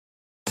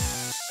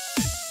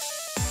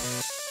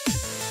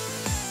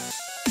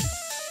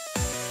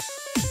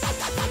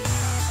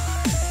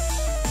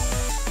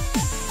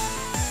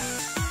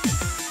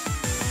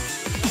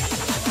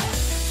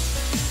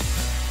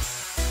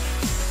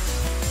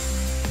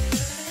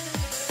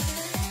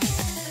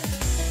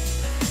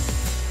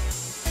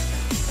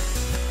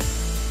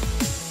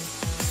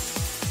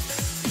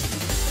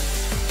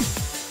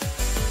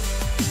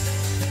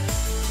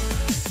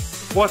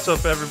What's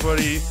up,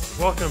 everybody?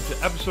 Welcome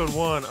to episode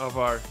 1 of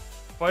our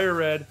Fire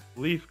Red,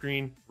 Leaf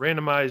Green,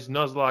 Randomized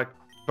Nuzlocke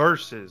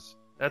Versus.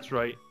 That's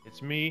right,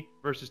 it's me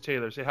versus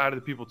Taylor. Say hi to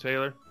the people,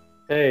 Taylor.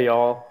 Hey,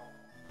 y'all.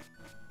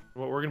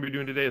 What we're going to be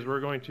doing today is we're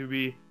going to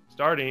be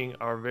starting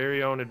our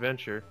very own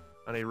adventure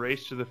on a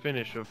race to the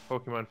finish of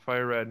Pokemon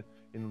Fire Red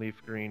in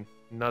Leaf Green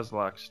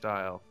Nuzlocke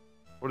style.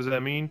 What does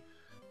that mean?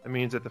 That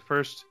means that the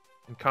first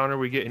encounter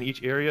we get in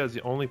each area is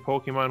the only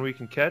Pokemon we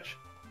can catch.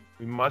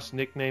 We must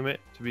nickname it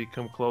to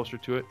become closer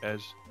to it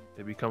as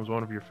it becomes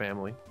one of your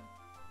family.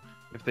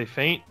 If they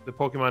faint, the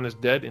Pokemon is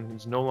dead and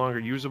is no longer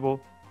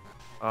usable.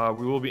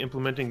 We will be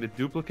implementing the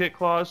duplicate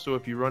clause, so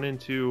if you run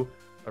into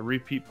a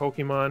repeat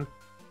Pokemon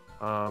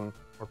or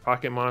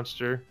Pocket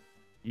Monster,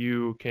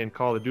 you can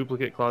call the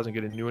duplicate clause and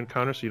get a new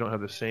encounter so you don't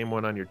have the same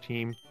one on your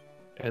team.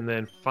 And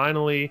then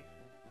finally,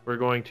 we're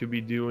going to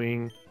be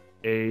doing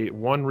a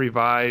one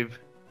revive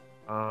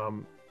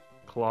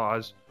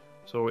clause.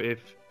 So if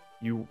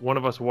one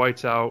of us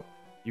whites out,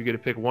 you get to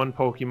pick one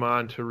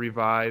Pokemon to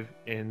revive,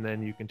 and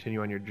then you continue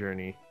on your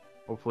journey.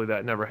 Hopefully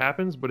that never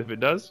happens, but if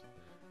it does,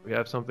 we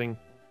have something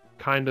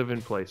kind of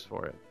in place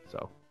for it.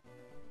 So,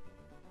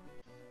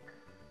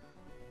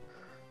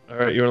 all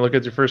right, you want to look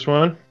at your first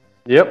one?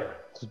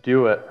 Yep, let's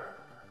do it.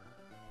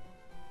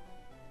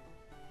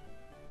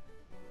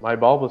 My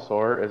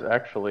Bulbasaur is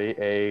actually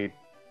I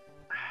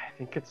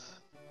think it's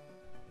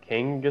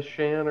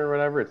Kangaskhan or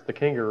whatever. It's the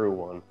kangaroo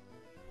one.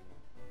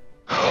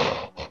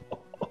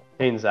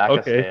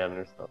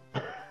 Zakistan or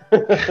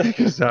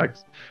something.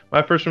 Sucks.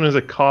 My first one is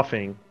a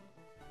coughing.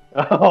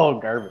 Oh,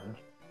 garbage.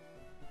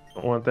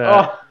 Don't want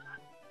that.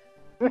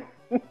 Oh.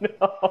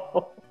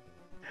 No.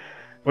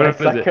 What My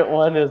second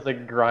one is a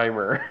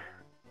Grimer.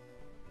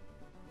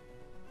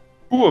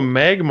 Ooh, a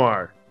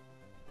Magmar.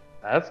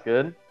 That's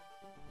good.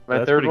 My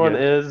That's third one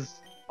good. is,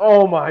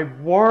 oh my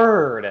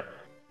word,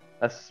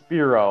 a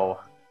Spearow.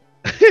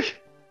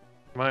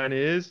 Mine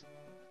is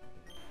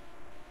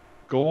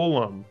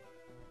Golem.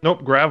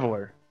 Nope,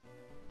 Graveler.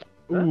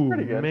 That's Ooh,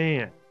 pretty good.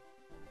 Man.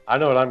 I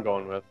know what I'm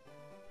going with.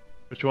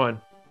 Which one?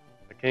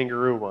 The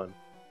kangaroo one.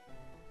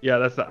 Yeah,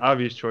 that's the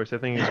obvious choice. I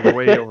think he's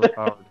way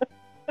overpowered.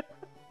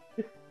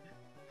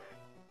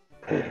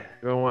 Do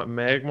I want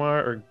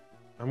Magmar or...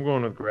 I'm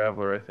going with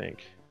Graveler, I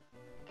think.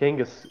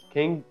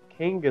 Kangaskhan.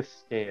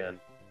 Kangaskhan,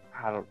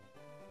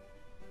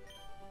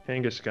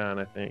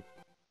 I think.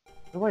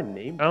 What do I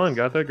name this? Alan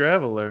got the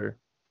Graveler.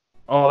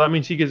 Oh, that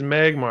means he gets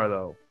Magmar,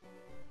 though.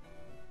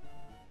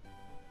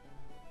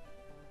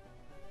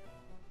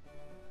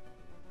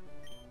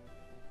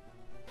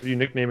 What are you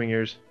nicknaming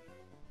yours?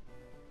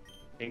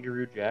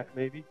 Kangaroo Jack,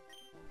 maybe?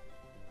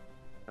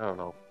 I don't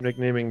know. I'm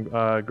nicknaming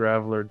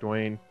Graveler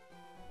Dwayne.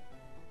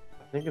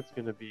 I think it's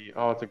gonna be...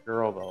 Oh, it's a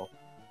girl, though.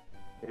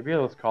 Maybe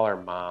let's call her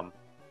Mom.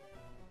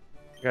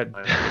 I got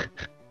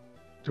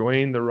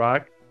Dwayne The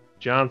Rock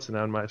Johnson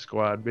on my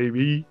squad,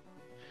 baby.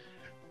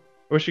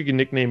 I wish you could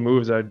nickname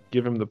moves. I'd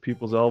give him the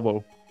people's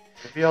elbow.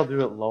 Maybe I'll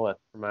do it Lois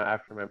for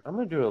after my... I'm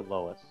gonna do it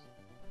Lois.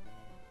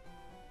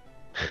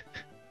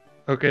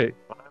 Okay.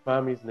 My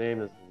mommy's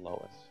name is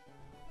Lois.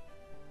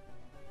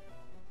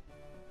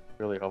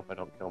 Really hope I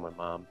don't kill my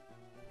mom.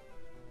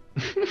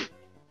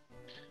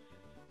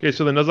 Okay,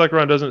 so the Nuzlocke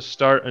round doesn't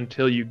start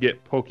until you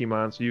get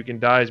Pokemon, so you can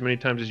die as many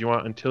times as you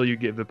want until you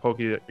give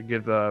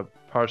the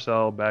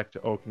parcel back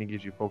to Oak and he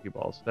gives you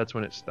Pokeballs. That's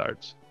when it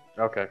starts.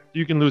 Okay.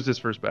 You can lose this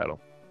first battle.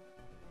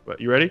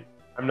 But you ready?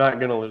 I'm not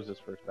gonna lose this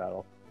first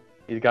battle.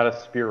 He's got a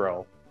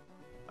Spearow.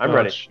 I'm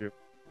ready. Shoot.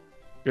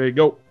 Okay,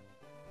 go.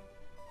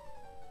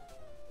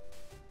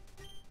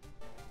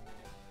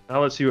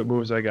 Now let's see what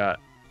moves I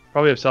got.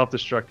 Probably have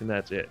self-destruct and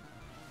that's it.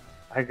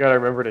 I gotta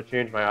remember to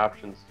change my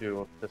options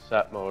to the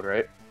set mode,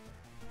 right?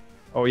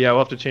 Oh yeah, we'll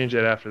have to change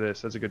that after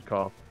this. That's a good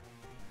call.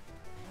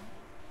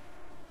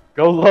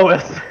 Go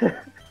Lois!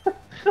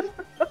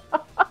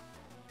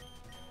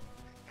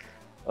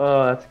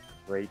 Oh, that's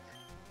great.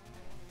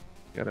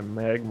 Got a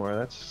Magmar.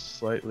 That's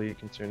slightly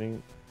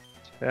concerning.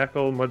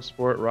 Tackle, Mud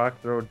Sport,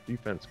 Rock Throw,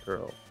 Defense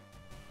Curl.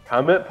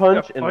 Comet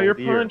Punch and Fire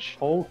Leer. Punch.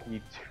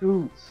 Pokey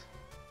Toots.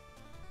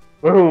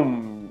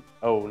 Boom!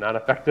 Oh, not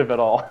effective at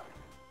all.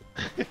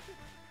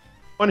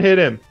 One hit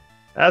him.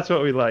 That's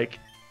what we like.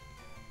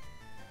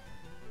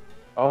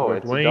 Oh,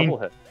 it's Dwayne. a double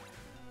hit.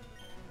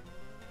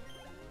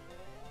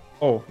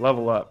 Oh,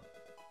 level up.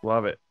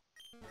 Love it.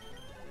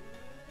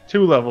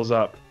 2 levels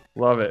up.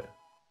 Love it.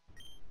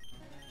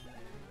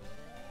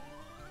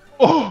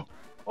 Oh!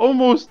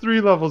 Almost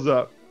 3 levels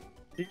up.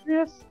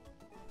 Serious?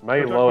 My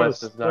We're talking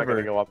Lois about is not going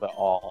to go up at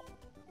all.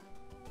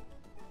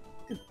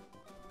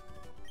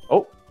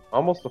 Oh,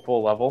 almost a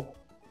full level.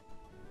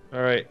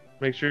 Alright,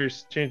 make sure you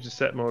change the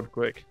set mode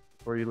quick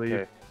before you leave.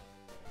 Okay.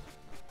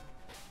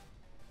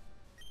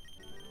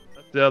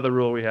 That's the other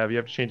rule we have. You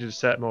have to change it to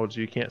set mode so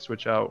you can't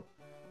switch out.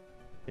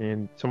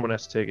 And someone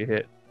has to take a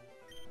hit.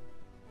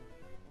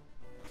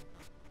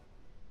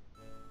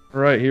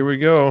 Alright, here we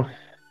go.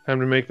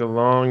 Time to make the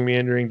long,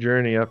 meandering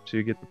journey up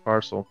to get the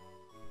parcel.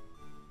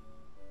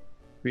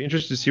 Be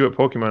interested to see what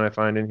Pokemon I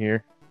find in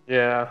here.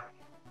 Yeah,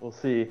 we'll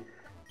see.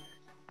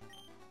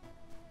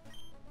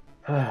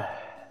 Hopefully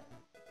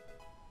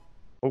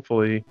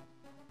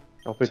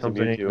Hopefully it's a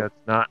something Mewtwo. that's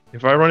not.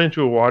 If I run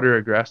into a water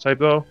or grass type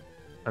though,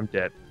 I'm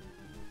dead.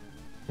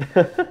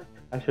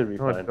 I should be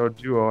I want fine. a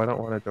Doduo. I don't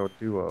want a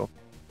Doduo.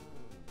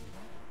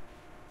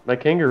 My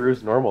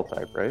kangaroo's normal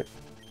type, right?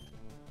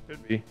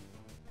 Could be.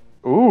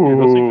 Ooh, Dude,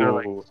 those things are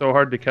like so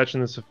hard to catch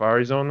in the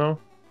Safari Zone though.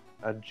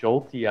 a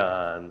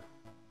Jolteon.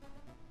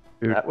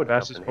 Dude, That would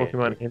fastest come in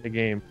Pokemon handy. in the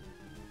game.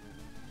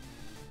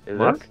 Is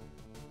Muck? it?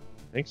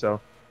 I think so.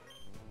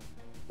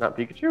 Not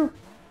Pikachu?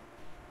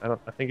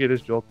 I think it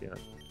is Jolteon.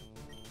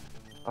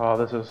 Oh,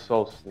 this is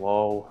so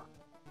slow.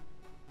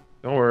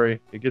 Don't worry,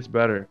 it gets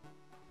better.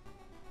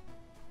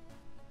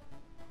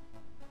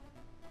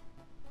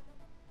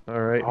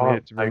 Alright, Oh, made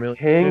it to my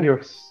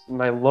Vermilion.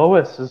 my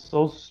Lois is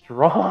so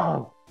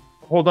strong.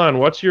 Hold on,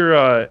 what's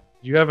your do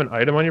you have an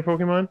item on your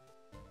Pokemon?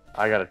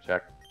 I gotta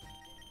check.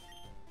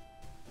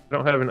 I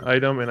don't have an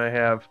item and I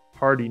have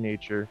Hardy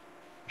Nature,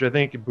 which I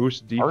think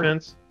boosts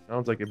defense.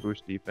 Sounds like it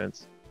boosts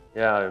defense.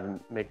 Yeah,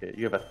 make it.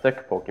 You have a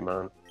thick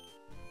Pokemon.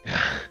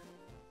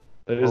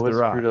 That is the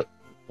rock.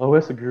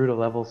 Lois grew to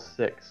level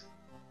 6.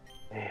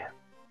 Man,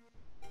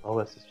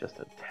 Lois is just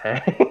a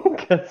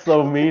tank. That's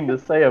so mean to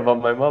say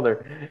about my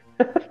mother.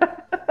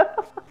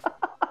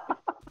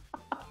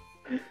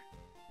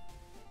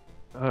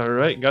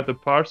 Alright, got the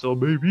parcel,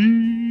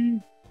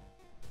 baby!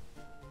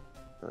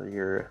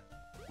 You're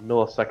a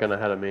millisecond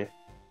ahead of me.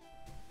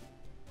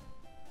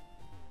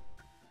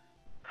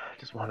 I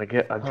just want to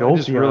get a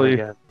Jolteon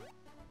again.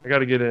 I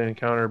gotta get an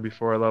encounter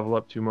before I level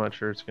up too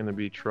much or it's gonna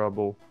be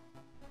trouble.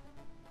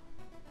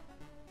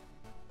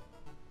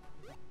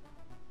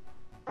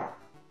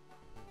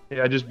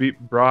 Yeah, I just beat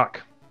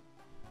Brock.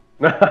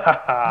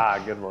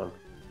 Good one.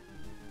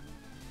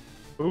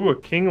 Ooh, a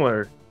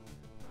Kingler.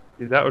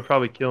 Dude, that would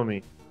probably kill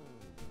me.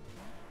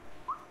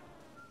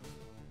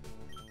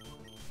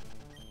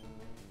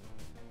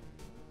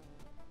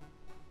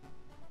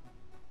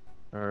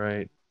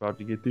 Alright, about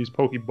to get these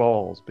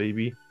Pokeballs,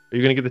 baby. Are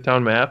you gonna get the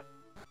town map?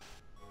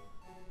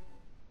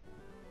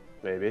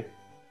 Maybe.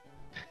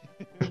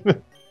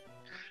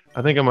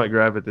 I think I might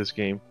grab it this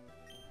game.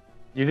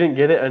 You didn't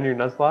get it on your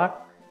Nuzlocke?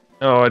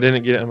 No, I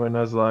didn't get it on my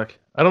Nuzlocke.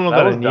 I don't know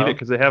that I need it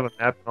because they have a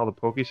map in all the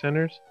Poke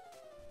Centers.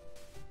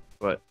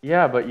 But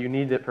yeah, but you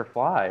need it for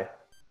Fly.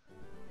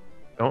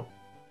 Don't?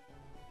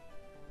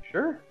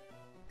 Sure.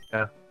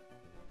 Yeah.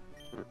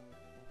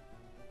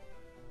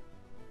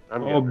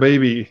 Oh,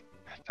 baby.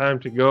 Time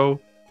to go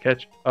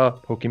catch a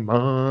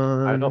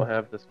Pokemon. I don't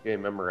have this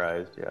game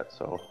memorized yet,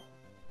 so...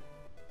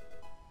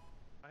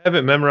 I have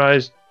it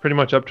memorized pretty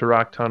much up to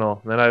Rock Tunnel,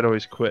 and then I'd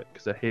always quit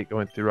because I hate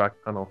going through Rock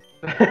Tunnel.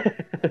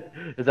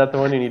 Is that the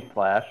one you need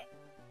Flash?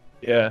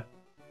 Yeah.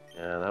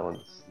 Yeah, that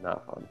one's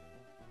not fun.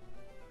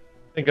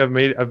 I think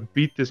I've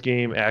beat this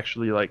game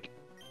actually like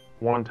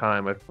one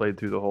time. I've played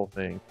through the whole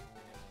thing.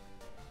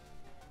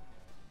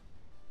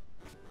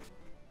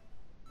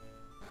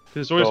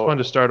 It's always fun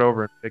to start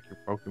over and pick your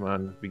Pokemon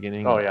in the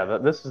beginning. Oh yeah,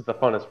 this is the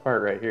funnest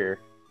part right here.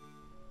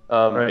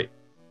 Right.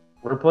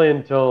 We're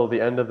playing till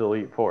the end of the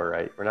Elite Four,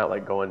 right? We're not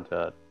like going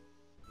to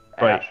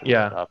right. Ash and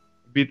Yeah. stuff.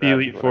 Beat the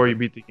Elite Four, you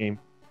beat the game.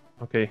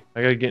 Okay,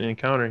 I gotta get an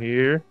encounter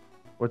here.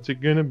 What's it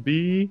gonna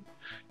be?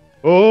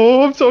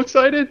 Oh, I'm so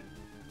excited!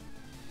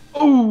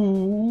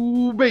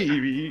 Oh,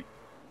 baby!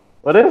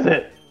 What is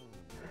it?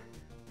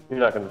 You're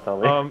not gonna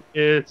tell me.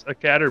 It's a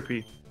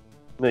Caterpie.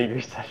 No,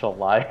 you're such a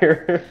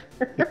liar.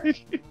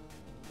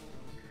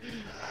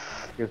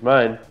 Here's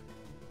mine.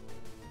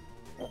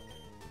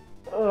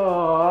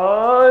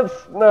 Oh,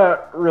 it's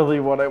not really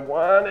what I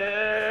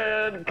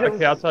wanted.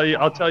 Okay, I'll tell you.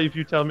 I'll tell you if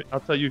you tell me. I'll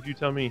tell you if you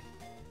tell me.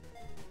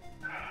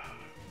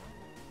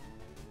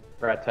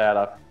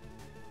 Rattata.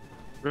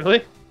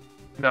 Really?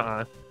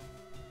 Nuh-uh.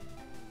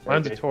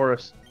 Mine's a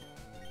Taurus.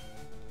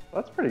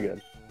 That's pretty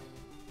good.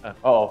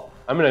 Uh-oh,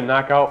 I'm gonna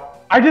knock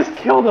out. I just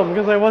killed him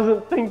because I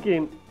wasn't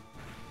thinking.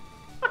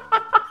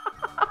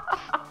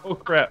 Oh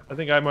crap! I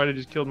think I might have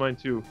just killed mine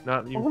too.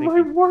 Not even thinking. Oh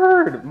my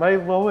word! My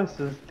Lois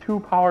is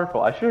too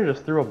powerful. I should have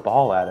just threw a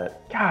ball at it.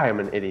 God, I'm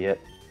an idiot.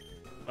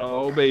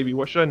 Oh baby,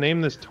 what should I name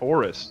this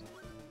Taurus?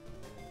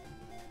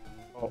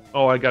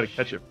 Oh, I gotta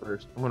catch it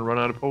first. I'm gonna run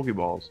out of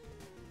Pokeballs.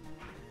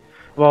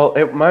 Well,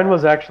 mine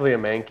was actually a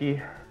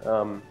Mankey.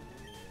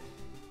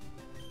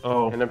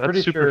 Oh, and I'm that's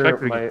pretty super sure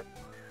effective.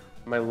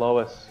 my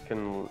Lois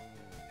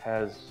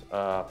has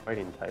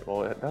fighting type.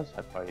 Well, it does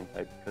have fighting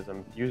type because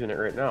I'm using it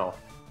right now.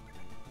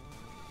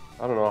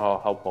 I don't know how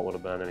helpful it would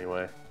have been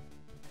anyway.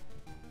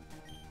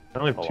 I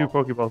only have 2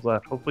 Pokeballs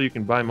left. Hopefully you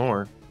can buy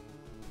more.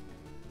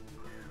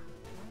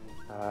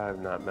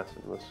 I'm not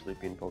messing with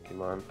sleeping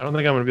Pokemon. I don't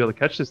think I'm gonna be able to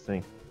catch this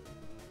thing.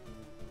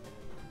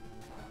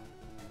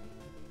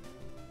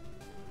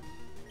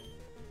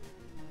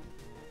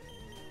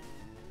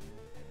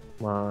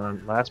 Come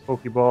on, last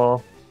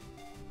Pokeball.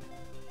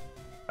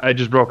 I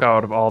just broke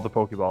out of all the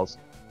Pokeballs.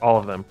 All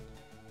of them.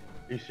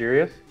 Are you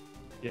serious?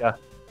 Yeah.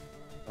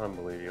 I don't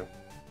believe you.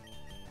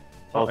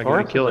 Oh, Well,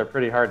 Tauruses are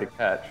pretty hard to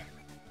catch.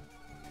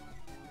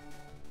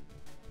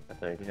 I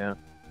think. Yeah.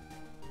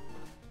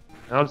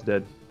 Now it's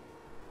dead.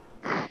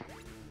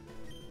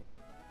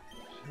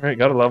 Alright,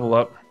 gotta level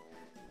up.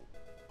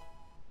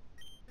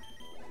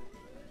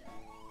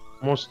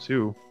 Almost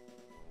 2.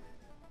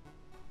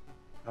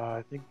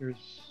 I think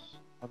there's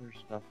other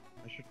stuff.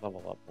 I should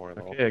level up more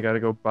though. Okay, I gotta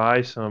go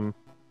buy some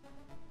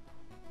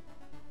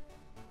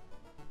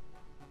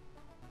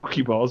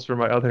Pokeballs for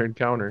my other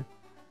encounter.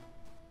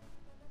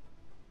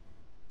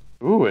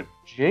 Ooh, a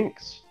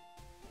Jinx.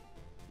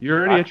 You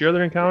already at your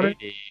other encounter?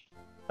 Lady.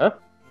 Huh?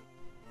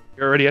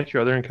 You're already at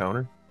your other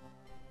encounter?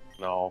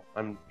 No,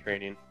 I'm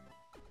training.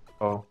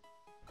 Oh.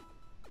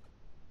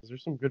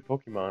 There's some good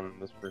Pokemon in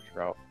this first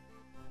route.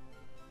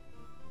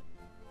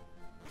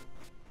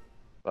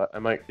 But I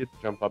might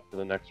jump up to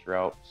the next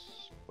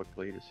routes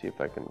quickly to see if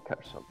I can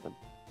catch something.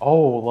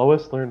 Oh,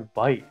 Lois learned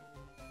Bite.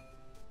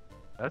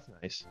 That's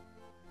nice.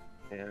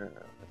 Yeah,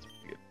 that's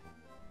pretty good.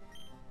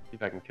 See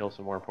if I can kill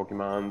some more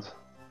Pokemons.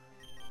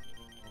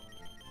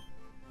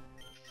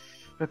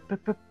 I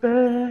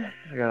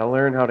gotta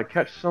learn how to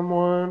catch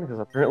someone, because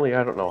apparently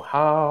I don't know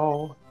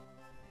how.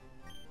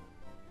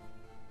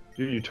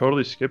 Dude, you're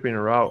totally skipping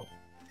a route.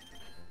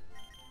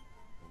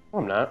 No,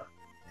 I'm not.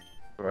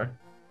 Right.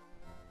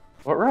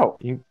 What route?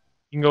 You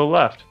can go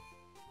left.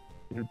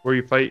 Where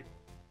you fight,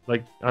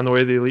 like, on the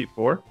way to the Elite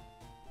Four.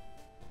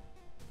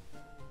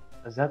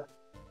 Is that...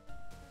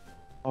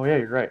 Oh yeah,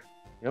 you're right.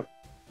 Yep.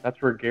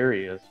 That's where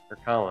Gary is, or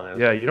Colin is.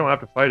 Yeah, you don't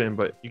have to fight him,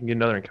 but you can get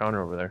another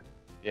encounter over there.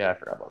 Yeah, I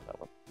forgot about that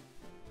one.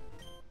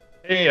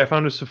 Hey, I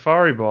found a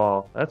Safari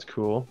Ball. That's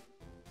cool.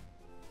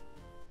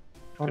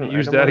 Found Could an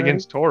use item that already?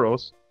 against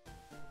Tauros.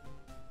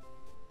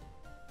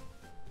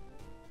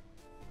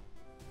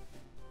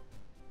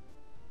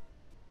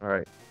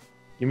 Alright.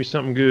 Give me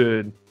something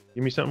good.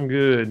 Give me something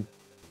good.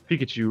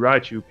 Pikachu,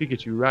 Raichu,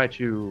 Pikachu,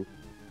 Raichu.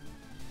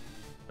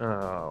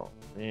 Oh,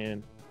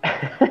 man.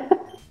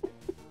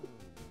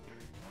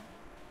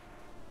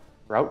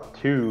 Route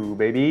 2,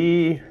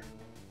 baby.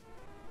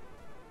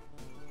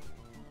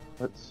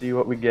 Let's see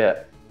what we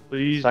get.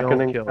 Please Second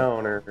don't kill it.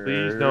 encounter.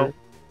 Please don't.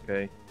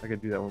 Okay, I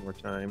could do that one more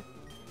time.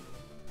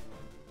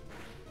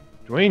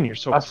 Dwayne, you're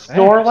so A fast.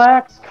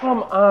 Snorlax?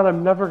 Come on,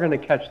 I'm never gonna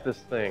catch this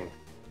thing.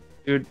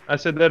 Dude, I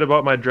said that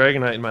about my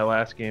Dragonite in my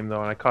last game,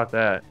 though, and I caught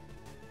that.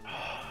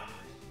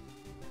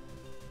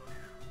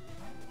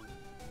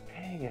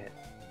 Dang it.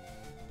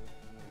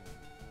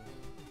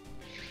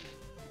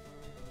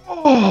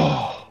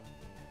 Oh!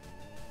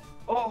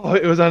 Oh,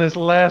 it was on his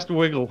last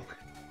wiggle.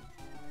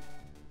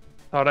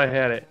 Thought I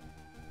had it.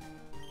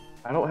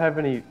 I don't have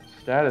any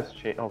status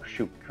change. Oh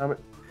shoot, comment.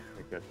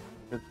 Okay, good.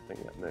 Good thing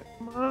that Nick.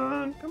 Come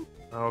on, come.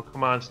 Oh,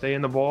 come on, stay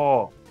in the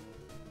ball.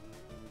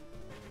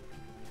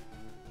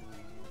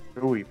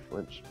 Ooh, he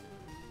flinched.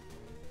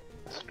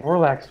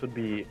 Snorlax would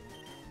be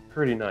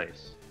pretty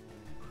nice.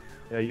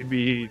 Yeah, you'd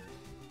be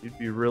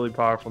really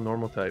powerful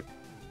normal type.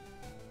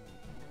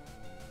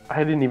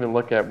 I didn't even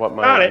look at what Got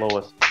my it.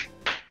 lowest.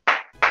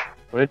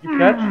 What did you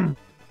catch?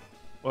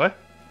 What?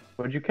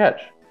 What did you catch?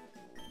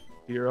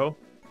 Hero?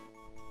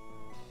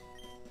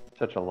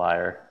 Such a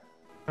liar.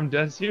 I'm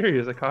dead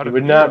serious. I caught You a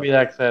would Hero. not be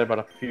that excited about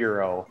a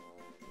Fearow.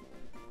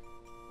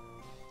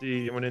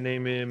 See, I'm gonna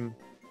name him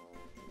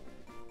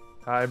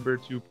Kyber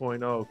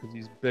 2.0 because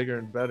he's bigger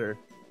and better.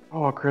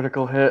 Oh, a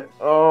critical hit.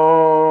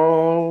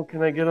 Oh,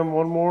 can I get him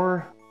one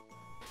more?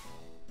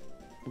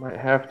 Might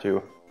have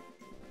to.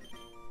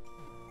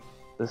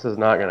 This is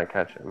not gonna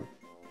catch him.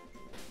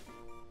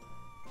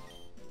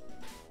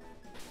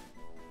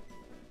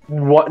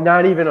 What?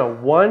 Not even a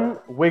one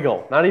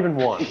wiggle. Not even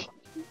one.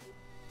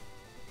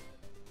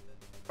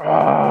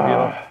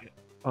 Ah,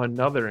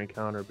 Another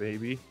encounter,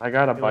 baby. I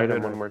gotta Feel bite him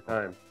better. one more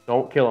time.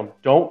 Don't kill him.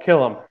 Don't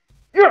kill him.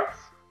 Yes!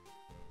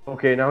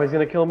 Okay, now he's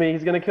gonna kill me.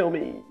 He's gonna kill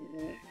me.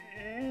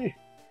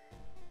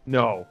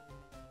 No.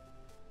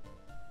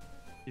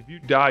 If you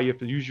die, you have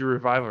to use your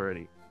revive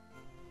already.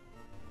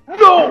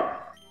 No!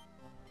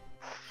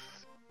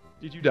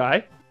 Did you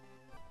die?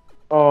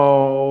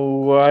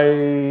 Oh,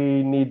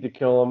 I need to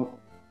kill him.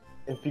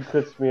 If he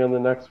quits me on the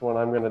next one,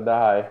 I'm gonna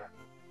die.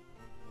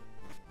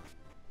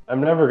 I'm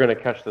never gonna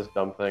catch this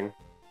dumb thing.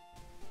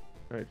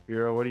 Alright,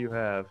 Firo, what do you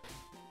have?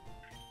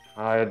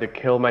 I had to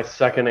kill my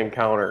second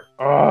encounter.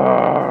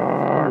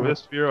 Oh,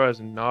 this Firo has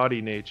a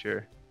naughty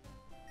nature.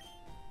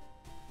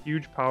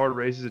 Huge power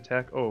raises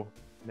attack. Oh,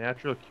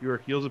 natural cure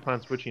heals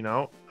upon switching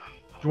out.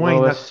 Dwayne,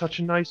 Lois. that's such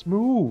a nice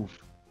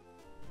move.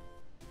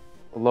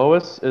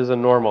 Lois is a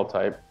normal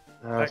type.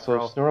 Heck, So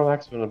bro.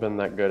 Snorlax wouldn't have been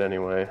that good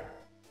anyway.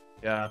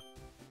 Yeah.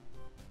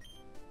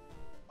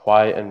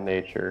 Quiet in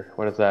nature.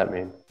 What does that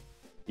mean?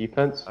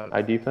 Defense?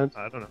 I defense?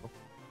 I don't know.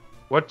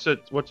 What's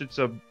its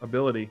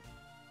ability?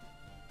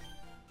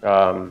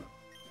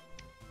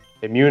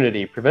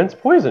 Immunity. Prevents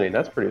poisoning.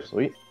 That's pretty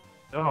sweet.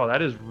 Oh,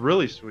 that is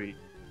really sweet.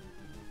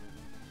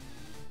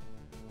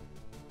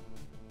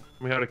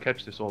 Tell me how to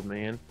catch this old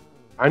man.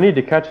 I need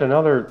to catch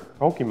another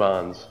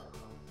Pokemons.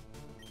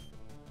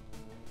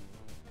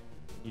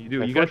 You do.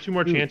 My You got first 2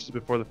 more two. chances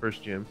before the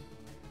first gym.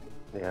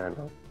 Yeah, I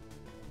know.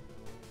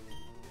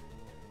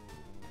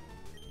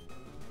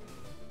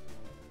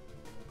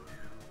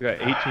 You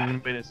got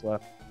 18 minutes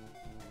left.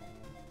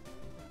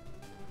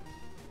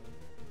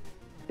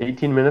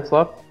 18 minutes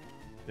left?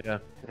 Yeah.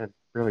 I haven't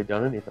really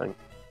done anything.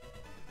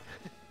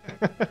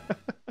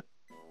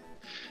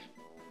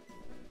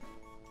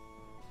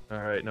 All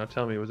right, now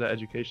tell me, was that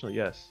educational?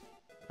 Yes.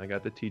 I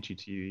got the Teachy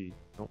TV.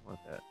 Don't want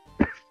that.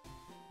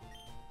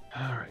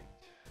 All right.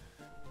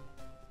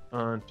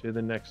 On to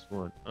the next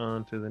one.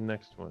 On to the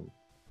next one.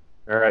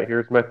 Alright,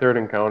 here's my third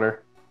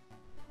encounter.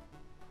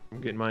 I'm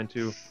getting mine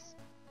too.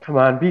 Come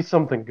on, be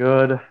something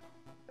good.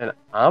 An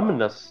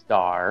ominous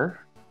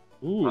star.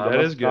 Ooh, that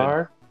is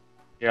good.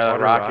 Yeah,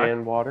 Water rock rock.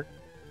 and water.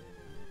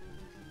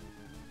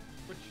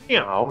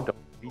 Champ. No,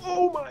 don't be.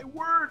 Oh my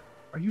word!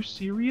 Are you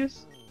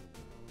serious?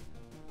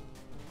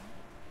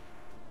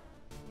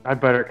 I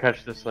better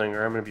catch this thing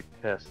or I'm gonna be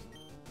pissed.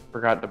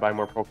 Forgot to buy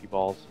more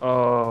Pokeballs.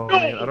 Oh, No!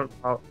 man, I don't.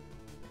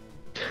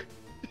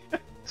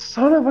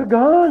 Son of a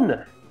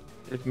gun!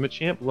 If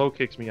Machamp low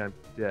kicks me, I'm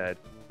dead.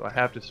 So I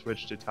have to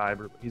switch to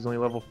Tiber. But he's only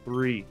level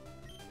 3.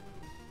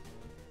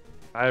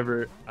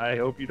 Tiber, I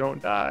hope you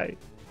don't die.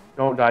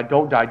 Don't die,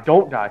 don't die,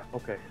 don't die.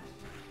 Okay.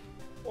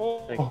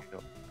 Oh. Thank you.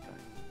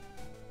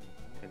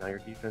 Okay, now your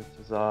defense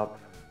is up.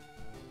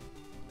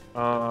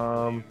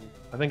 I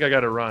think I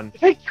gotta run.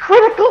 A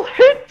critical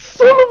hit,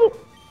 son of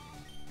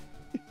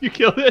a... You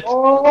killed it.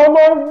 Oh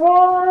my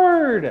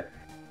word!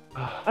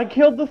 I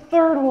killed the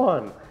third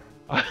one.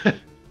 I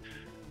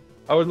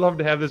would love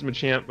to have this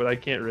Machamp, but I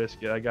can't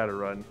risk it. I gotta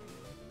run.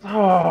 I just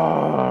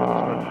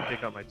want to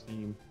take out my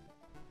team.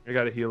 I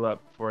gotta heal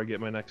up before I get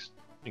my next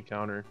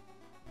encounter.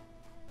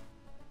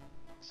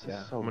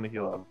 Yeah, I'm gonna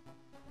heal up.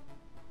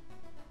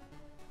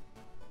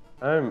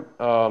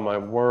 Oh my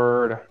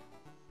word.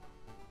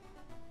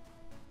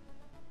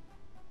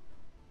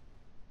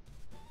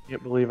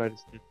 Can't believe I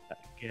just did that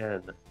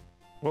again.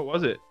 What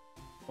was it?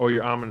 Oh,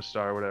 your Ominous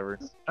Star, whatever.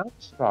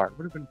 Outstar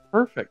would have been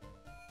perfect.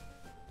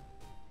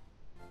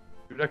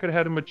 Dude, I could have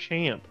had him a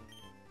Machamp.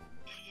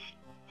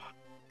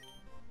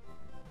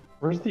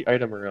 Where's the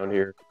item around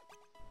here?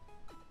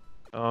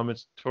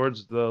 It's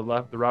towards the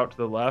left, the route to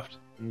the left,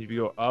 and if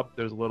you go up,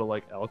 there's a little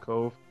like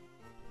alcove.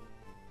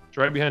 It's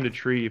right behind a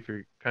tree if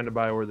you're kind of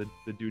by where the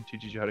dude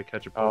teaches you how to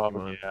catch a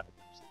Pokemon. Yeah.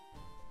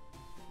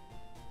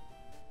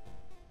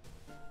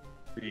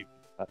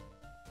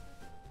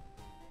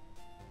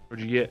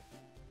 What'd you get?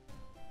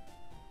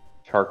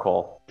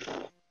 Charcoal.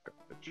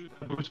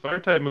 Boost fire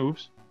type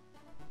moves.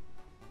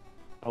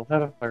 I don't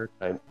have a fire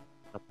type.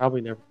 I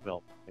probably never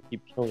will. I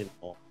keep killing them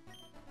all.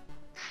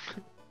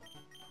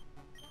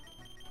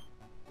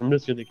 I'm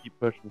just gonna keep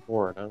pushing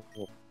forward. I don't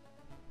know.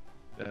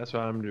 That's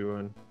what I'm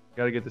doing.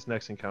 Gotta get this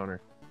next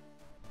encounter.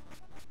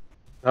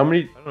 How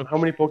many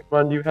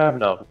Pokemon do you have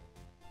now?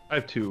 I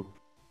have 2.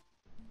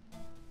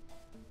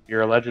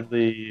 You're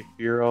allegedly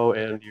Fearow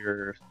and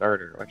your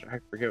starter, which I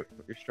forget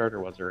what your starter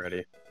was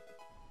already.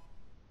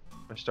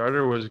 My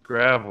starter was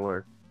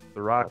Graveler,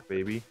 the rock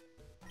baby.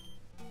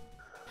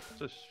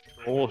 It's a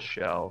Troll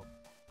Shell.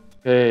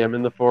 Okay, I'm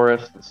in the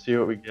forest. Let's see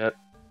what we get.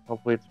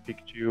 Hopefully it's a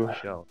Pikachu.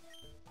 Shell.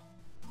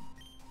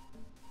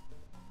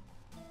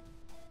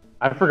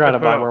 I forgot to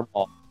buy more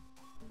balls.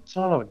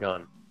 Son of a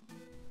gun. You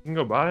can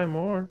go buy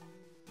more.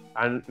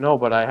 I know,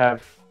 but I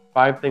have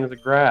 5 things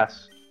of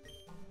grass.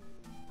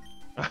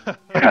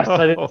 Yes,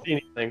 I didn't see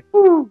anything.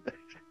 Woo!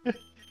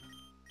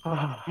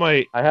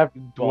 I have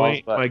balls,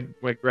 my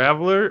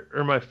Graveler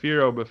or my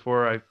Fearow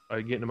before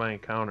I get into my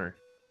encounter.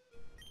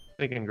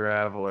 Thinking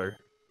Graveler.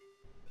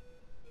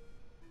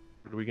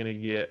 What are we gonna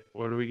get?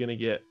 What are we gonna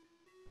get?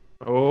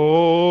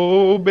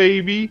 Oh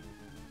baby.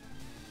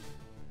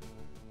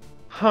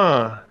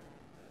 Huh.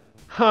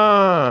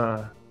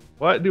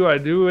 What do I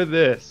do with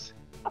this?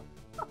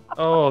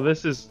 Oh,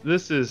 this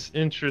is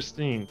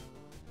interesting.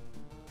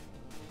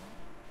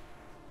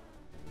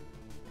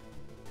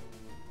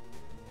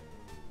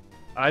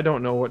 I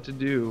don't know what to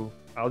do.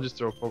 I'll just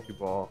throw a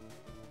Pokeball.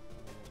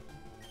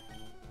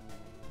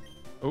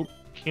 Oh,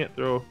 can't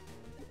throw a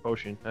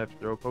potion. I have to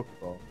throw a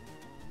Pokeball.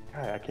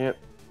 God, I can't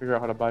figure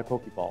out how to buy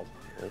Pokeballs.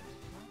 You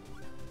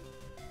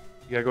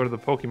gotta go to the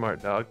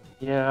Pokemart, dog.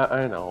 Yeah,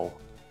 I know.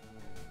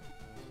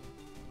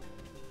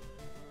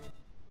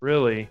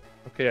 Really?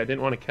 Okay, I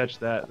didn't want to catch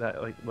that,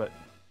 but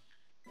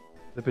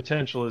the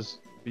potential is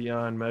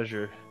beyond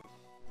measure.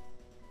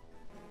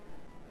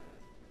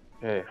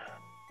 Okay.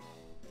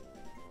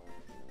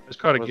 I just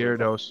caught a Was it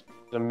Gyarados.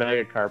 The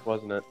Magikarp,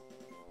 wasn't it?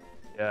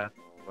 Yeah,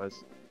 it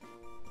was.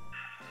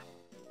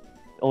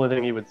 The only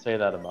thing you would say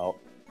that about.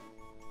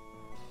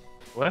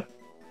 What?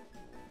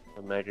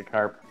 The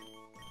Magikarp.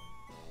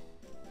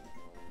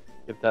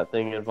 Get that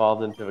thing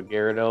involved into a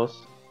Gyarados.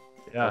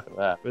 Yeah, Look at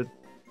that. but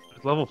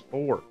it's level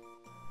 4.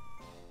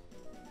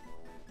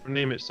 We'll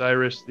name it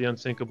Cyrus, the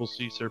Unsinkable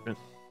Sea Serpent.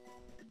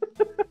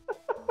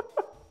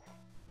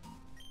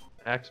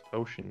 Axe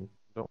Potion.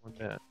 Don't want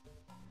that.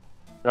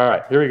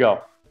 Alright, here we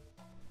go.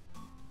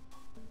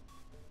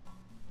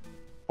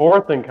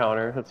 4th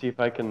encounter. Let's see if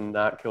I can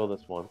not kill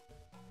this one.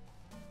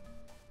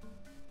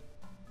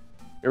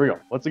 Here we go.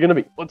 What's it gonna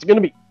be? What's it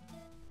gonna be?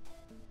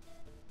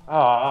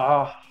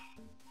 Ah,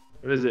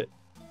 What is it?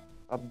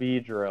 a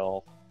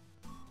Beedrill.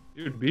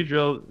 Dude,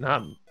 Beedrill,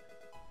 not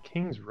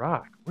King's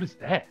Rock. What is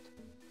that?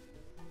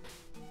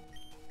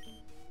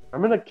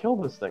 I'm gonna kill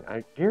this thing.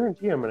 I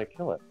guarantee I'm gonna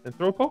kill it. And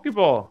throw a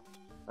Pokeball.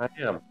 I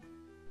am.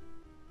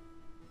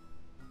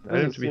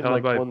 Item to be seem held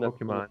like by a one that-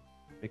 Pokemon.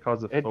 It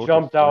causes a It photo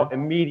jumped out switch.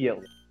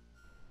 immediately.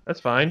 That's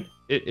fine.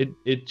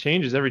 It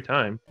changes every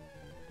time.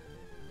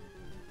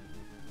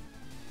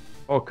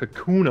 Oh,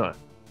 Kakuna.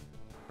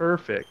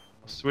 Perfect.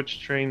 I'll switch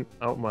train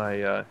out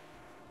my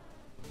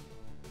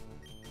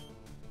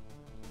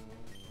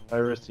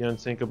Iris the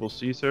Unsinkable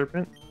Sea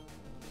Serpent.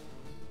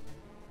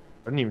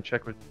 I didn't even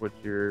check what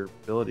your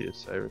ability is,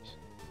 Cyrus.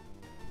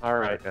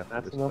 Alright, Check out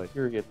that's this enough bite.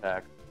 Fury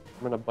attack.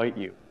 I'm gonna bite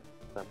you.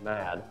 I'm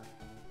mad.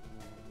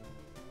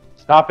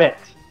 Stop it!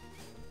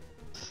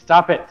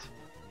 Stop it!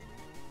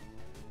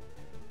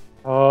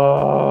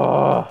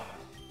 Oh,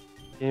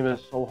 this game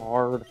is so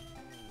hard.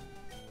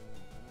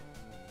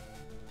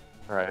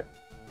 Alright.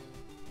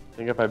 I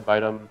think if I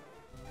bite him...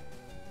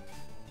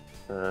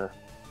 We're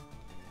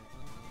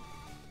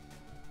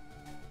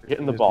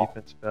getting the His ball.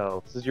 defense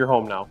spells. This is your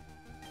home now.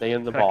 Stay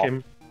in the Peck ball.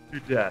 him to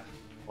death.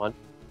 1,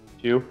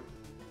 2...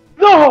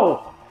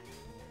 No!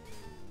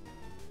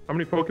 How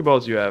many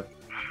Pokeballs do you have?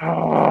 I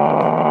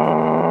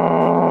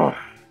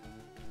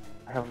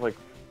have like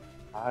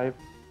 5.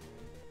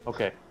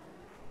 Okay.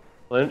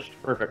 Clinched.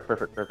 Perfect,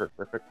 perfect, perfect,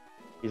 perfect.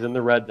 He's in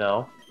the red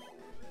now.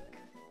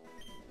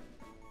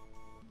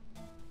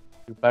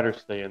 You better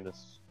stay in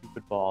this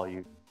stupid ball,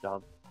 you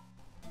dumb.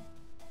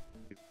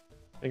 I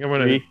think I'm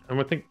gonna. 3. I'm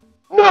gonna think.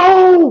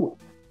 No!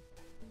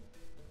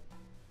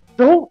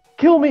 Don't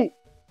kill me!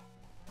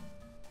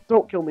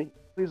 Don't kill me.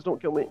 Please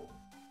don't kill me.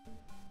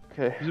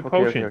 Okay. Use a okay,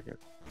 potion. Okay, okay.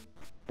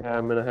 Yeah,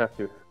 I'm gonna have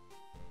to.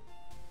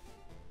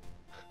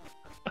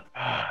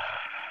 I'm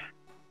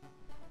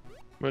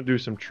gonna do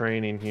some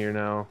training here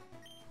now.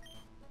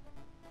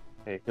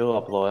 Hey, heal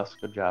up, Lois.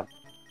 Good job.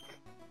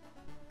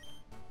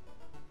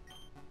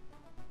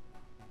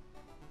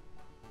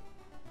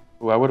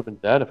 Ooh, I would have been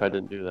dead if I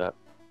didn't do that.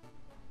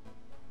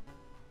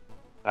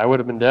 I would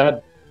have been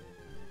dead.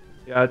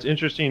 Yeah, it's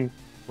interesting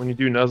when you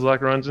do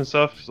Nuzlocke runs and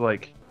stuff. It's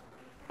like,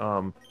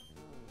 how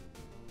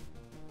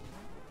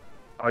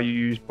you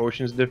use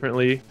potions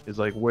differently is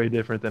like way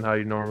different than how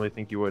you normally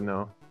think you would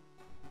know.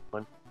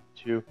 1,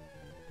 2,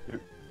 3.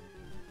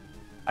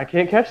 I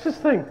can't catch this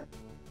thing.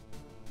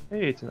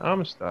 Hey, it's an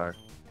Amistar.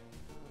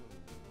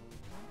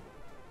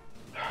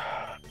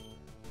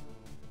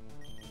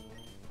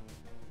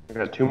 I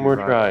got 2 more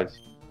tries.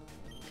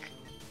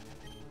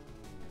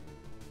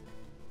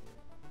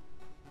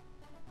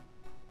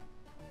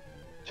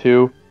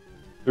 Two,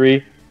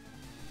 3.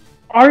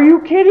 Are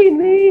you kidding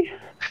me?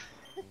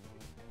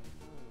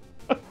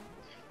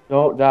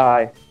 Don't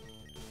die.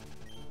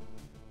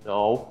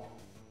 No.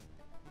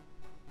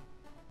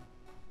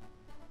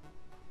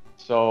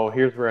 So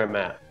here's where I'm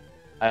at.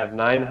 I have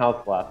 9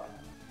 health left.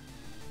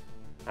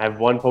 I have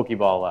 1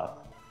 Pokeball left.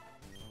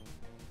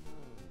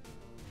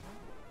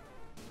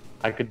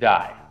 I could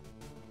die.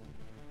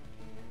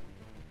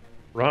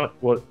 Run.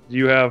 What? Do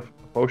you have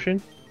a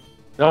potion?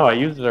 No, I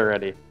used it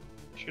already. You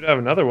should have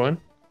another one.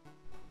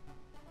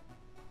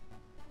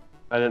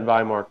 I didn't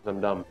buy more because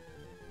I'm dumb.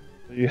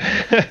 You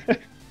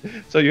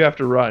so you have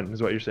to run,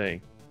 is what you're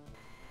saying.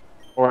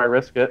 Or I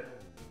risk it.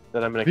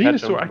 Then I'm gonna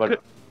catch him. Venusaur,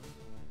 But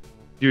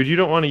Dude, you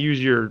don't want to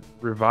use your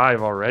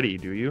revive already,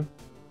 do you?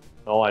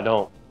 no, I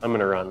don't. I'm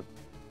gonna run.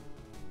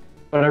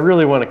 But I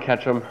really want to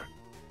catch him.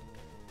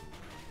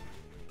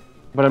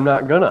 But I'm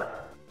not gonna.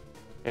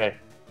 Okay,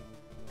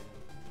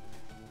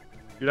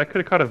 Dude, I could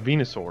have caught a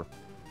Venusaur.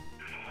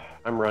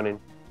 I'm running.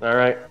 All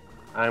right,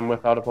 I'm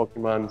without a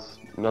Pokemon.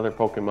 Another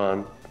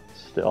Pokemon.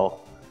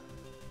 Still.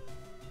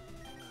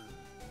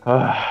 This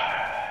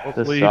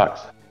Hopefully-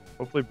 sucks.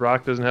 Hopefully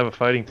Brock doesn't have a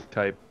fighting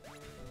type.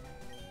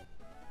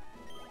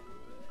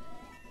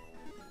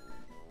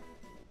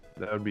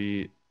 That would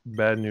be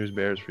bad news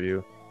bears for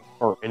you.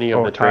 Or any of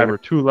Oh, the Ty, trainers. we're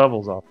 2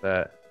 levels off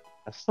that.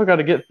 I still got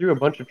to get through a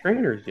bunch of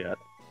trainers yet.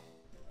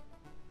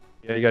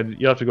 Yeah,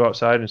 you have to go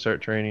outside and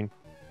start training.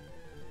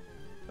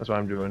 That's what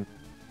I'm doing.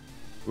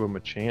 Ooh, I'm a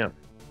champ.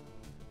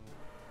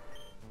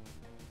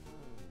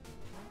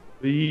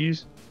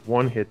 Please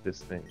one-hit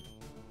this thing.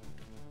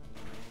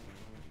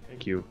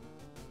 Thank you.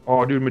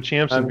 Oh, dude,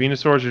 Machamps and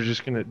Venusaurs are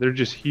just they're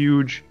just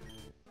huge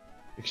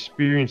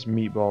experience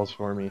meatballs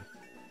for me.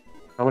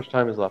 How much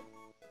time is left?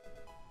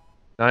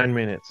 9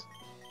 minutes.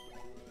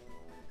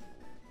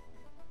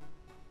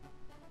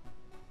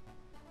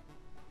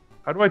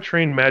 How do I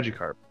train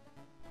Magikarp?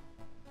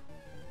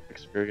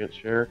 Experience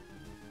share.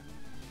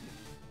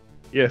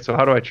 Yeah, so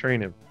how do I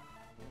train him?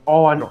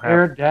 Oh, an don't have-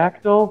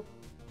 Aerodactyl?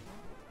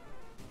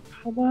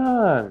 Come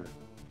on.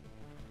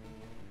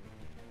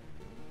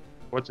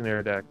 What's an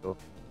Aerodactyl?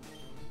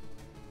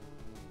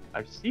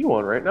 I see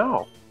one right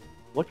now.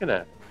 Looking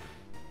at it.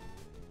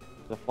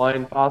 The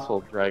flying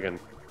fossil dragon.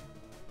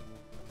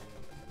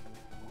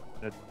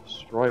 I'm gonna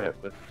destroy it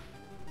with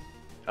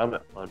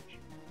Helmet Punch.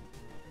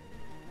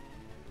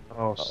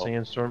 Oh, Uh-oh.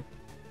 Sandstorm.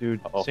 Dude,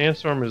 Uh-oh.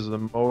 Sandstorm is the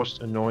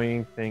most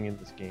annoying thing in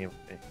this game,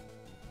 I think.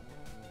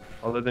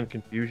 Other than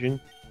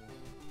confusion.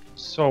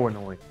 So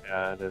annoying.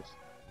 Yeah, it is.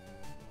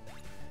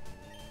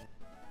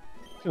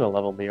 It's gonna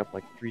level me up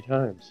like 3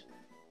 times.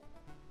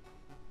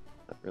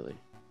 Not really.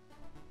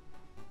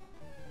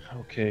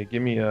 Okay,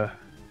 give me another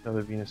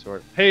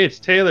Venusaur. Hey, it's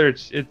Taylor.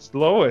 It's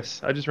Lois.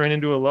 I just ran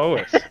into a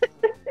Lois.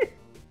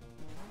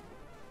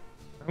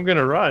 I'm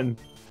gonna run.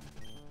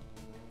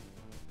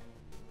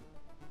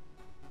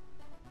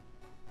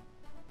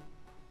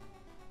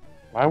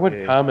 Why would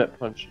Okay. Comet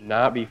Punch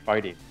not be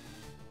fighting?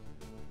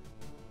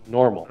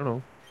 Normal. I don't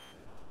know.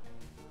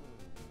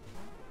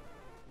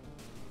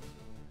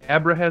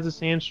 Abra has a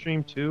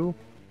Sandstream too.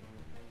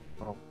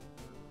 Oh.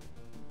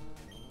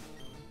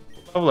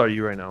 What level are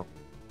you right now?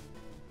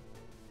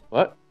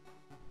 What?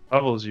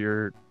 Level's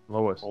your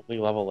lowest. Only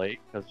level 8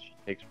 because she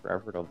takes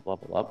forever to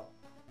level up.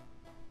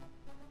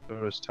 So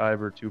does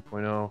Tiber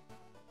 2.0.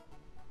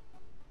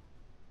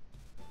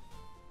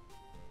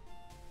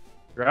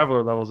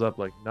 Graveler levels up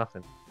like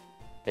nothing.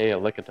 Hey, a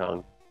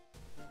Lickitung.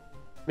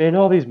 Man,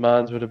 all these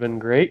mons would have been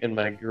great in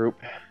my group.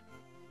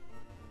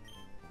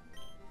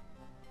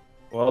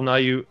 Well, now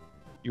you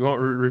won't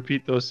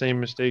repeat those same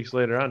mistakes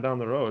later on down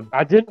the road.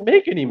 I didn't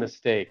make any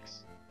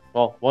mistakes.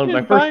 Well,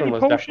 my first one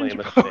was definitely a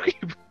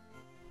mistake.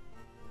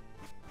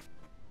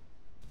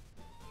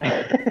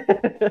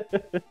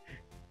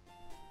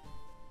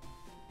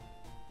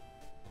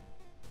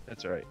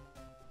 That's all right.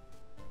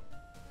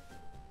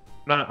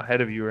 I'm not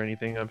ahead of you or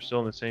anything. I'm still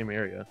in the same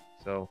area.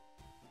 So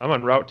I'm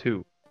on Route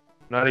 2.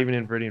 Not even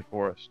in Viridian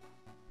Forest.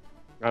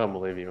 I don't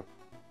believe you.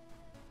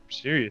 I'm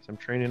serious. I'm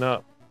training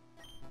up.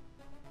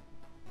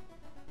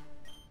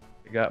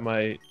 I got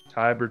my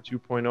Tiber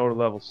 2.0 to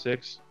level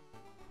 6.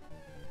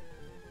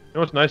 You know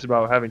what's nice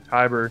about having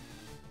Tiber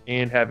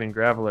and having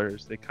Graveler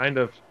is they kind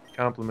of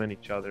complement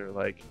each other.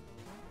 Like,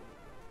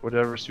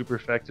 whatever's super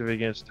effective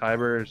against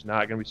Tiber is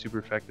not going to be super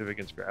effective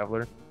against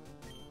Graveler.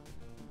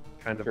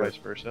 Kind of Sure. vice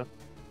versa.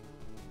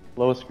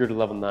 Lowest grew to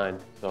level 9,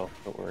 so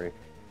don't worry.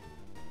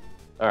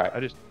 Alright. I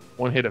just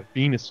one hit a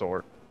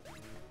Venusaur.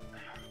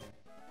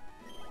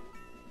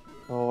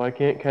 Oh, I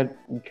can't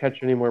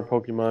catch any more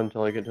Pokemon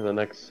until I get to the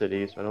next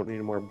city, so I don't need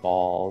any more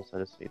balls. I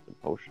just need some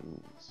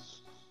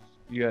potions.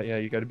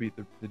 You got to beat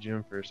the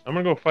gym first. I'm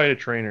gonna go fight a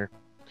trainer.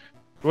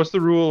 What's the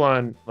rule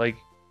on, like,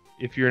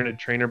 if you're in a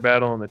trainer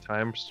battle and the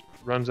time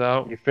runs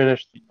out? You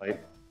finished the fight.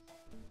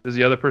 Does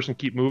the other person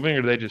keep moving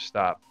or do they just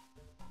stop?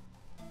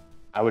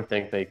 I would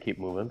think they keep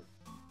moving.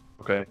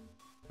 Okay.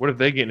 What if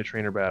they get in a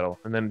trainer battle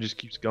and then it just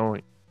keeps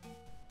going?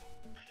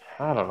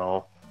 I don't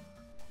know.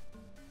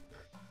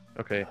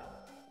 Okay.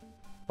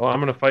 Well, I'm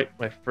gonna fight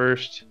my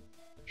first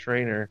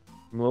trainer.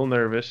 I'm a little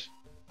nervous,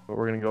 but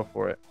we're gonna go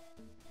for it.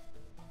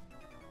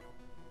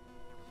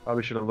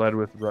 Probably should have led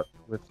with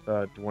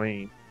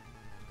Dwayne.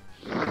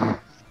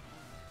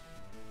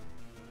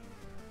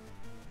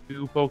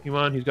 2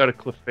 Pokemon. He's got a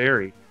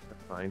Clefairy.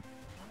 That's fine.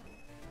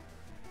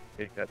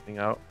 Take that thing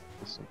out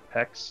with some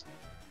Pex.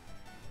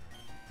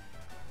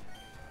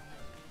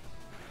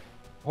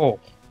 Oh.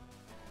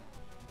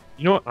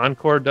 You know what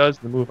Encore does?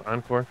 The move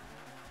Encore?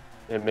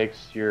 It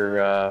makes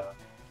your,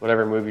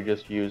 whatever move you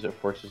just use, it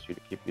forces you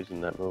to keep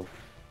using that move.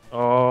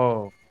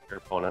 Oh. Your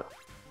opponent.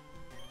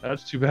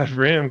 That's too bad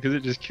for him because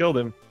it just killed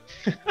him.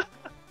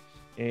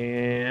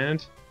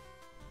 And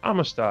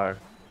Amistar.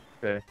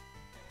 Okay.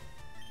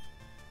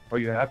 Oh,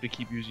 you have to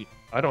keep using...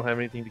 I don't have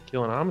anything to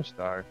kill an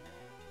Amistar.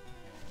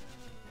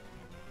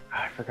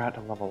 I forgot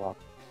to level up.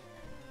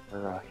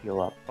 Or heal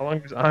up. How long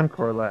does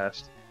Encore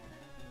last?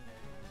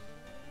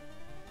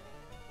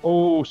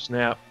 Oh,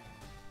 snap.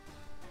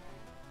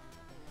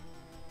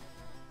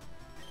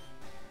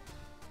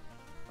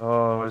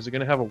 Oh, is it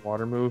going to have a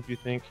water move, do you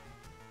think?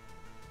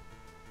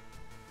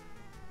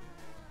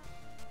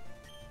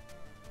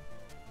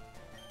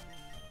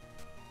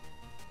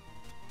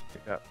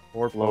 I got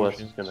 4 Lois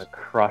potions. is gonna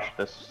crush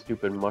this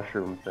stupid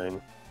mushroom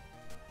thing.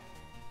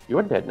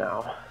 You're dead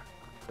now.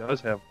 It does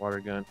have water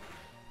gun.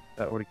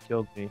 That would have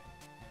killed me.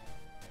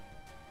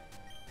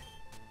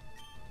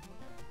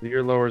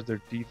 Leer lowers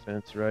their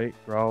defense, right?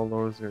 Growl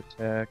lowers their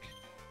attack.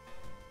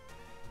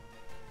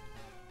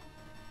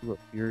 See what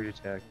Fury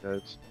attack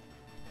does.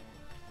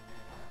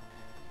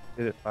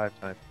 Hit it 5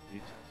 times,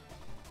 please.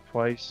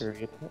 Twice.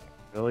 Fury attack.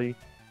 Really?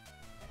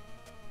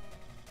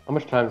 How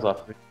much time's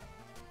left?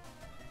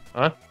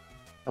 Huh?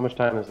 How much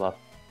time is left?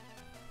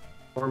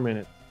 4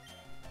 minutes.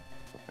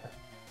 Okay.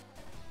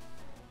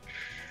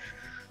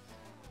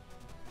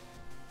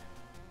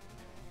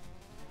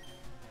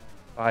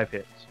 Five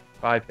hits.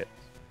 5 hits.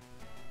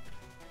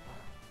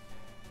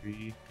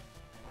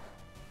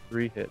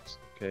 3 hits.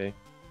 Okay.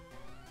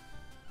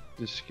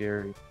 This is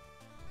scary.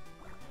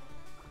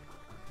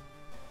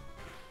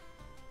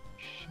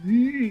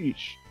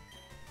 Sheesh.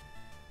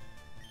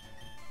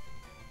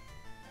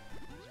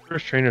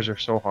 First trainers are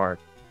so hard.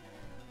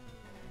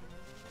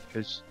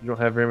 Because you don't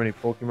have very many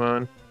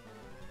Pokemon.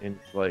 And,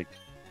 like...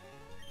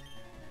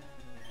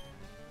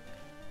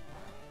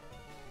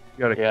 You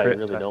gotta Yeah, crit.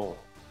 you really don't.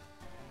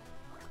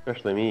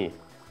 Especially me.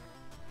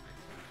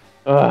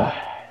 Ugh.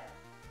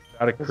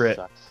 Gotta This crit.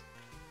 sucks.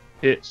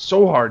 Hit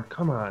so hard.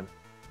 Come on.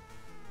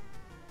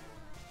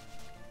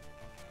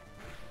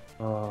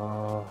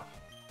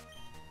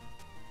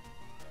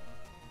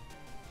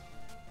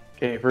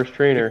 Okay, first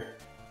trainer.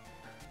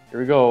 Here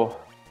we go.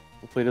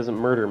 Hopefully it doesn't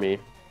murder me.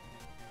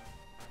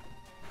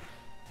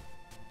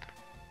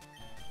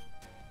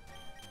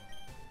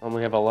 I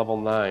only have a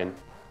level 9.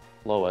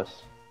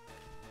 Lois.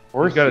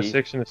 He's got a Horsey.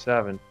 6 and a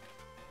 7.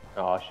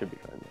 Oh, I should be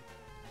fine.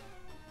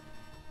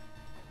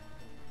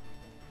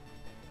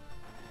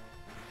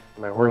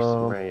 My horse,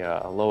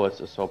 my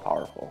Lois is so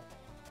powerful.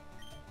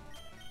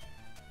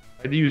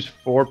 I had to use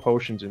 4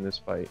 potions in this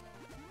fight.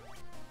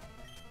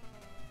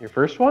 Your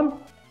first one?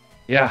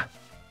 Yeah,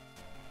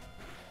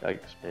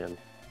 Yikes, man.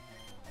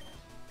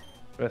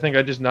 but I think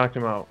I just knocked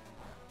him out.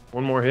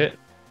 One more hit.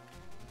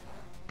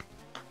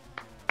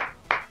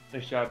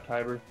 Nice job,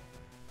 Tiber.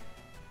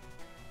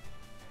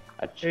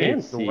 A Hey,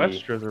 chance. the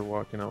Websters are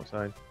walking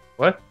outside.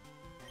 What?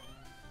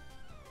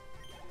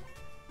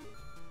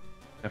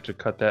 Have to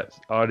cut that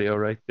audio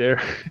right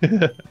there.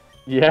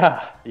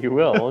 Yeah, you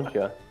will, won't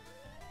you?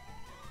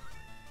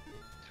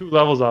 2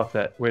 levels off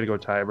that. Way to go,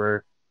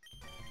 Tiber.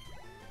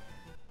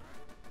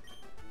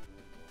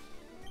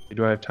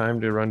 Do I have time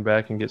to run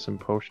back and get some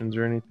potions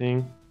or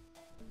anything?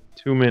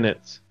 2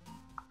 minutes.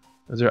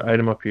 Is there an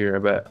item up here? I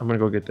bet. I'm gonna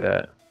go get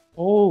that.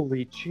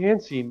 Holy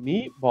chancy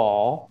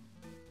meatball.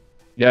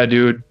 Yeah,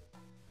 dude.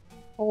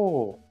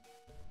 Oh.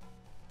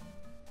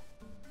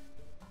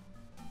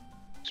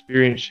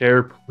 Experience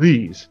share,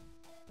 please.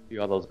 You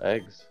got those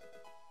eggs.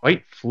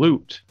 White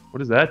flute. What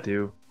does that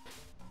do?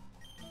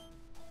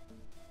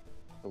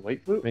 The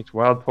white flute? Makes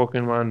wild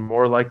Pokemon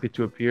more likely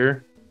to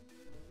appear.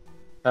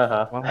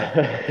 Uh-huh.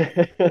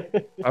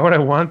 Why would I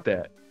want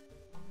that?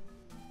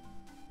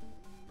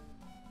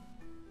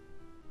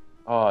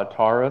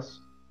 Taurus.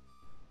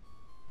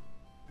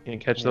 Can't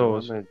catch Yeah,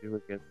 those. what am I gonna do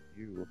against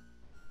you?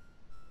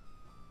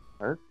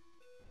 Dark?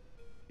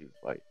 Use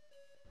white.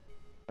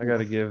 I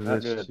gotta give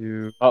Not this good.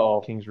 to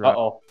Uh-oh. King's Rock.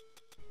 Uh-oh.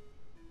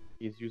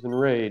 He's using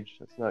rage.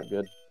 That's not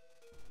good.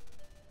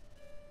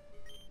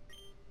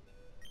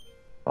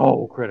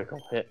 Oh, critical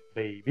hit,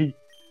 baby.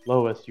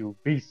 Lois, you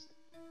beast.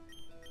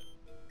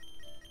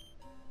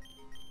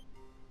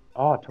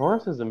 Oh,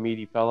 Taurus is a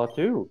meaty fella,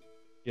 too.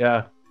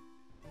 Yeah.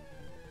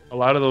 A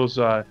lot of those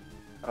Doug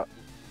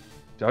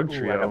Ooh, I got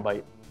Trio.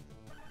 bite.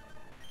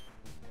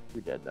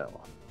 You're dead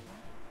now.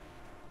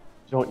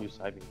 Don't use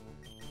side me.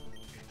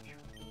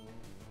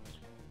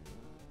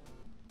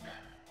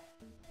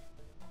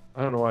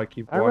 I don't know why I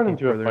keep I walking run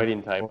into a further.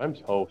 fighting type, I'm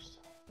toast.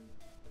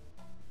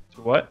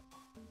 To what?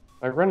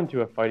 If I run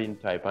into a fighting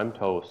type, I'm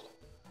toast.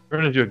 If you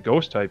run into a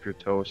ghost type, you're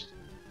toast.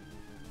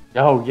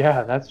 Oh,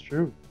 yeah, that's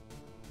true.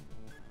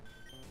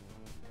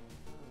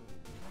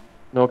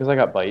 No, because I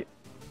got bite.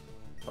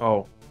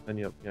 Oh, then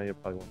you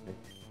probably won't be.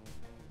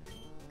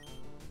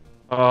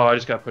 Oh, I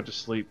just got put to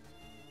sleep.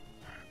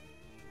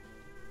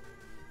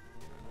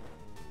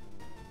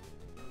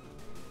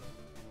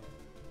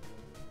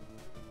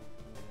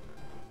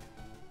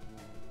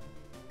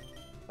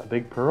 A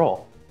big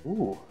pearl.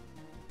 Ooh.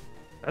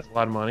 That's a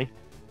lot of money.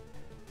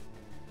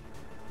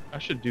 I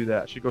should do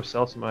that. I should go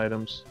sell some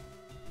items.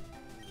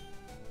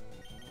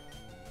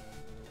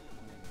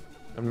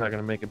 I'm not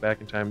gonna make it back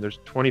in time. There's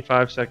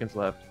 25 seconds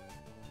left.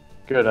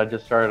 Good, I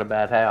just started a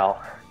bad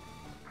hal.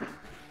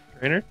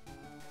 Trainer?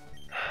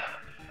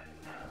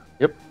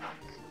 Yep.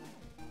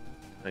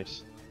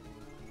 Nice.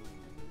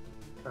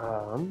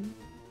 Come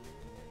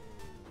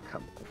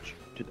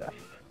to death.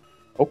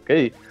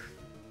 Okay.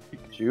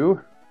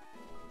 Pikachu.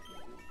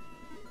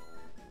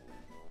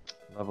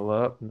 Level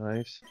up.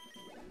 Nice.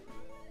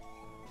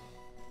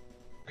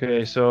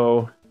 Okay,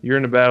 so you're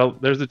in a battle.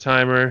 There's the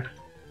timer.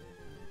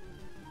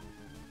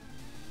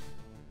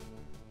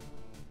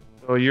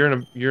 So you're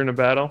in a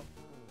battle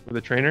with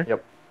a trainer?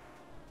 Yep.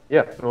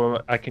 Yeah.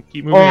 So I can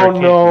keep moving or I Oh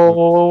can't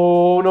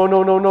no! No,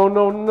 no, no, no,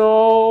 no,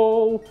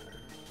 no!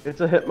 It's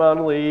a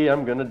Hitmonlee.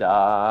 I'm gonna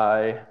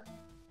die.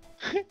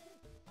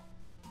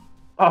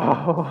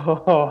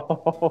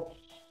 Oh,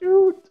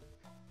 shoot!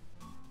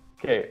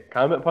 Okay,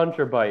 Comet Punch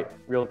or Bite?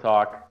 Real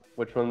talk.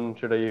 Which one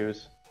should I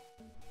use?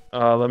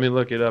 Let me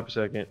look it up a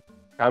second.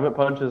 Comet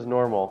Punch is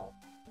normal.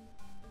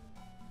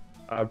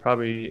 I'd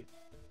probably...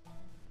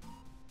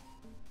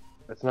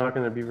 It's not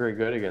going to be very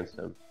good against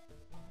him.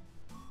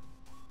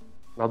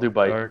 I'll do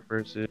Bite. Dark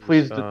versus...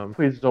 Please,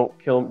 please don't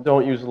kill him.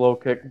 Don't use low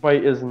kick.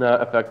 Bite is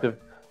not effective.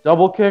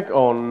 Double kick?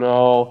 Oh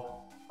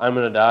no. I'm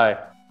going to die.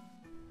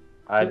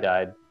 I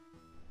died.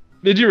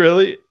 Did you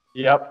really?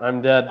 Yep,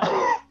 I'm dead.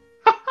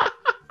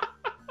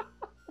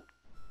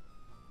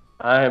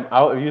 I am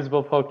out of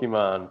usable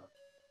Pokemon.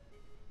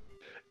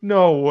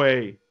 No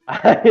way.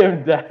 I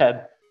am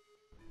dead.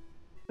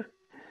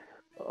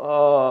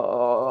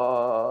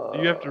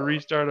 You have to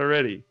restart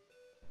already.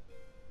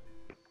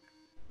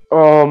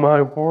 Oh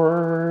my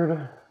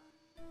word.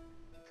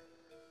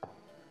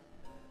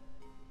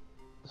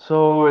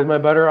 So am I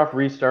better off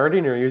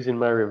restarting or using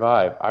my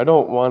revive? I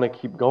don't want to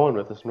keep going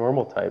with this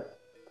normal type.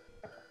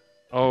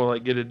 Oh,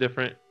 like get a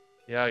different...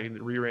 Yeah,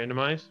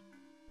 re-randomize?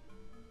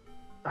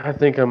 I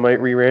think I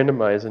might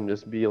re-randomize and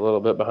just be a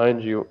little bit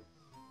behind you.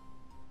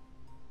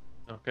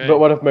 Okay. But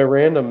what if my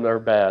random are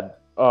bad?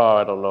 Oh,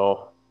 I don't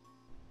know.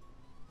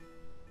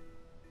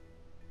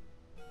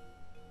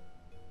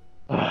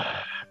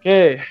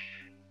 Okay.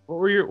 What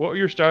were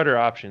your starter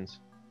options?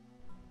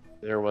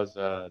 There was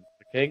a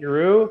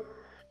kangaroo.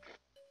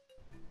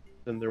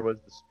 Then there was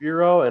the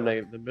Spearow, and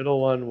the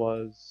middle one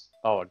was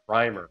a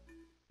Grimer.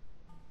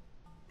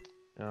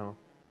 No.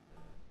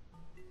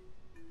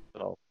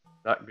 So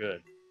not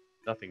good.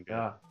 Nothing good.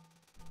 Yeah.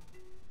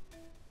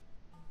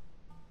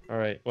 All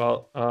right.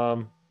 Well,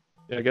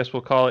 I guess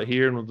we'll call it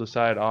here, and we'll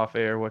decide off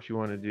air what you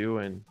want to do,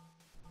 and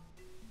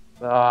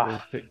we'll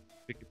Ah, pick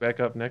it back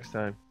up next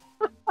time.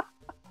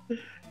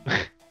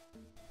 oh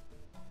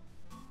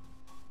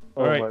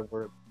All right. my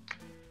word.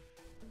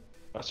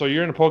 So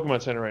you're in a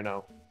Pokemon Center right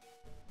now.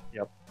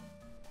 Yep.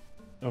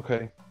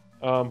 Okay.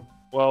 Well,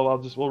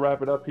 we'll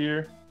wrap it up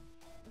here.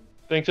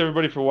 Thanks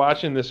everybody for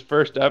watching this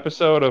first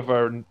episode of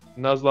our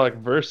Nuzlocke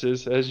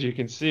Versus. As you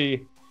can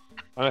see,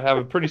 I have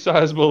a pretty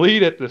sizable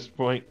lead at this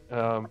point,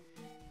 I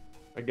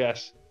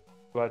guess.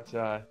 But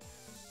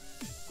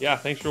yeah,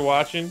 thanks for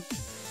watching,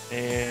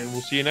 and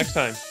we'll see you next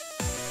time.